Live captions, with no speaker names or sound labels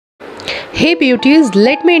Hey beauties,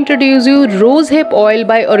 let me introduce you Rosehip Oil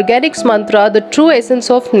by Organics Mantra, the true essence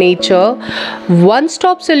of nature.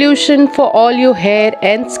 One-stop solution for all your hair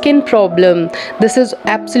and skin problem. This is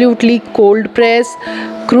absolutely cold press,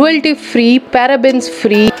 cruelty free, parabens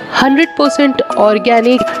free, 100%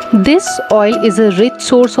 organic. This oil is a rich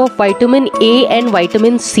source of vitamin A and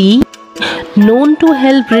vitamin C, known to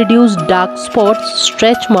help reduce dark spots,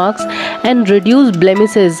 stretch marks and reduce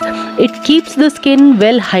blemishes. It keeps the skin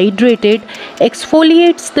well hydrated,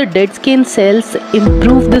 exfoliates the dead skin cells,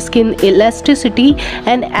 improve the skin elasticity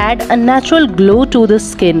and add a natural glow to the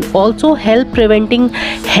skin. Also help preventing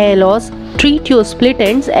hair loss, treat your split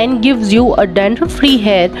ends and gives you a dandruff free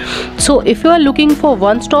hair. So if you are looking for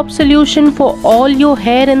one-stop solution for all your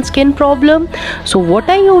hair and skin problem, so what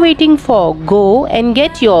are you waiting for? Go and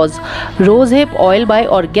get yours. Rosehip Oil by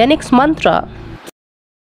Organics Mantra.